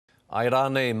Ai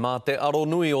rānei, mā te aro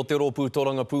nui o te rōpū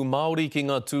torangapū Māori ki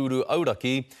ngā tūru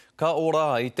auraki, ka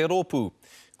ora ai te rōpū.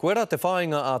 Koera te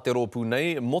whāinga a te rōpū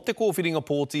nei, mo te kōwhiringa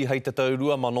pōti hei te tau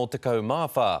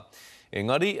 2024.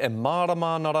 Engari, e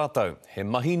mārama ana rātau, he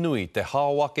mahi nui te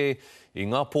hāwake i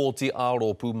ngā pōti a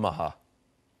rōpū maha.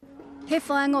 He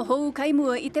whāinga hou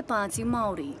kaimua i te pāti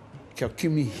Māori. Kia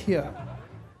kimi hia,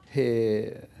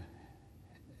 he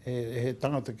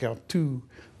tangata kia tū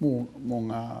mō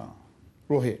ngā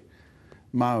rohe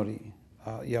Māori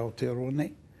i Aotearoa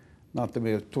nei, nā te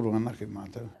mea turu anake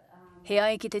mātou. He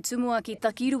ai ki te tumua ki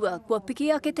Takirua, kua piki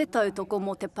ake te tautoko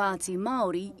mo te pāti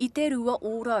Māori i te rua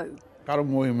o rau. Karo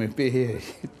moe me pēhea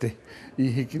i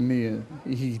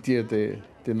hikitia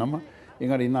te nama.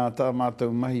 Engari nā tā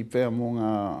mātou mahi pēr mō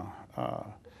ngā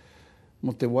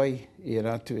mo te wai e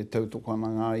rātu e tautoko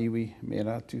ana ngā iwi me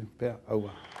rātu pēr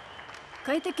aua.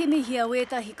 Kei te kimi hia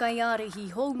wētahi kai ārehi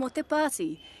hou mo te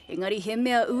pāti, engari he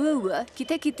mea uaua ki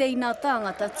te kite i nā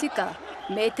tāngata tika,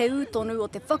 me te ūtonu o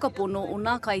te whakapono o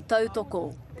nā kai tautoko.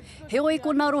 He oi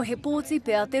ko naro he pōti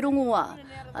pēr te rongoā,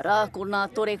 arā ko nā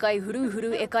tore kai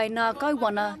huruhuru e kai nā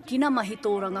kauwana ki nā mahi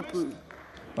tōranga pū.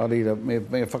 Arira, me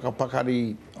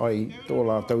whakapakari ai tō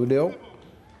rātou reo,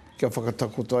 kia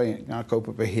whakatakoto ai ngā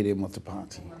kaupapa here mo te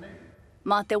pāti.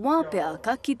 Mā te wāpea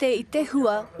ka kite i te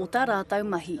hua o tā rātou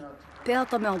mahi. Pēr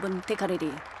ta Melbourne, te karere.